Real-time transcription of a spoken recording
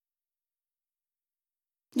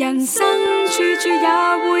人生處處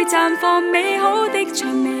也會綻放美好的薔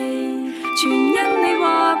薇，全因你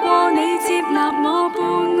話過你接納我，伴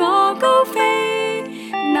我高飛。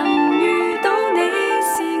能遇到你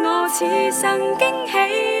是我此生驚喜，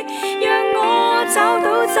讓我找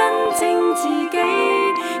到真正自己，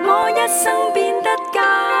我一生變得佳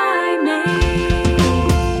美。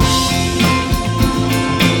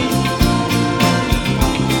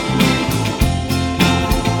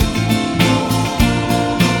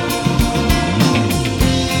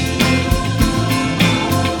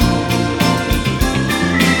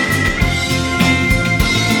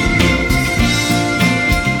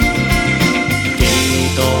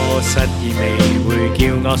失意未會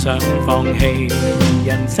叫我想放棄，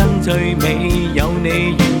人生最美有你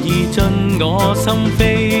願意進我心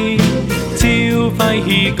扉，朝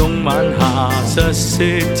暉共晚霞述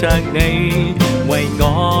說着你，為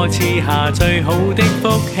我賜下最好的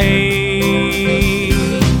福氣。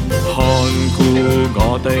看顧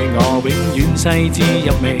我對我永遠細緻入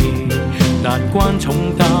微，難關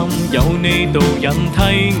重擔有你導引替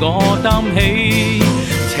我擔起，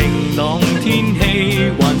晴朗天氣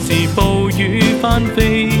還是暴雨翻飛，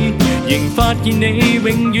仍發現你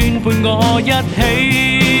永遠伴我一起。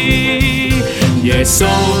耶穌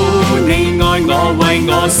你愛我，為我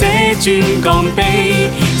捨尊降卑，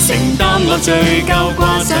承擔我罪疚，掛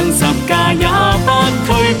上十架也不退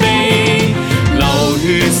避，流血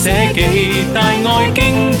捨己，大愛驚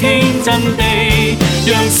天震地，讓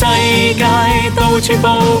世界到處佈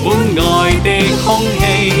滿愛的空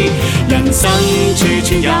氣，人生處處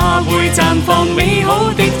也會綻放美好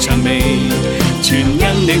的薔薇，全因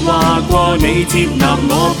你話過你接納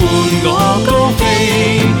我，伴我高飛。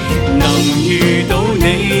能遇到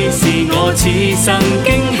你是我此生驚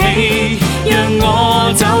喜，讓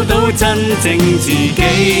我找到真正自己，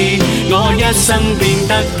我一生變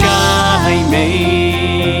得佳美。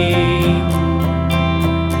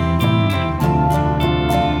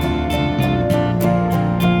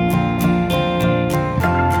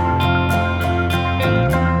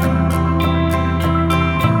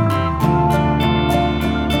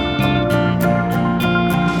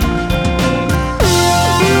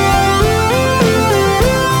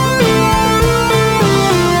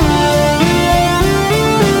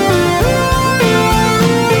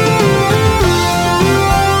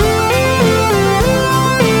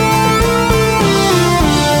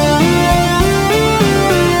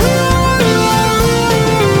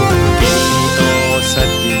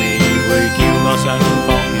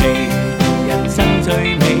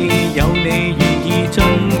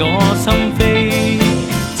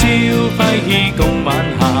共晚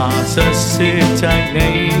霞述說着你，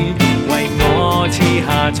為我賜下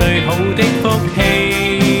最好的福氣。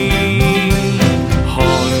看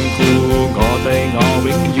顧我對我永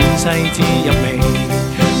遠細緻入微，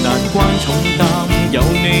難關重擔有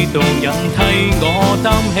你導引替我擔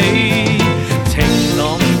起，晴朗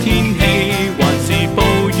天氣還是暴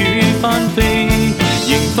雨翻飛，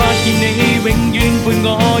仍發現你永遠伴我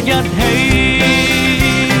一起。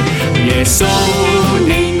耶穌你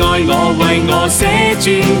愛我，為我捨尊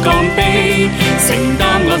降卑，承擔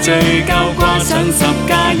我罪疚，掛上十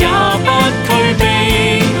架也不退避，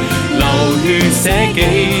流血捨己，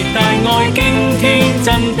大愛驚天震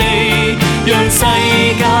地，讓世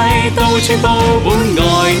界到處佈滿愛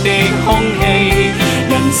的空氣，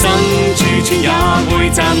人生處處也會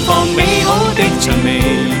綻放美好的薔薇，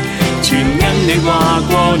全因你話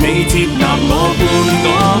過你接納我，伴我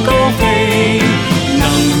高飛。能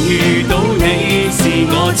遇到你是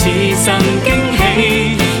我此生驚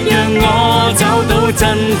喜，讓我找到真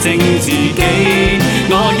正自己，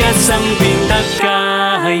我一生變得佳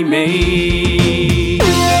美。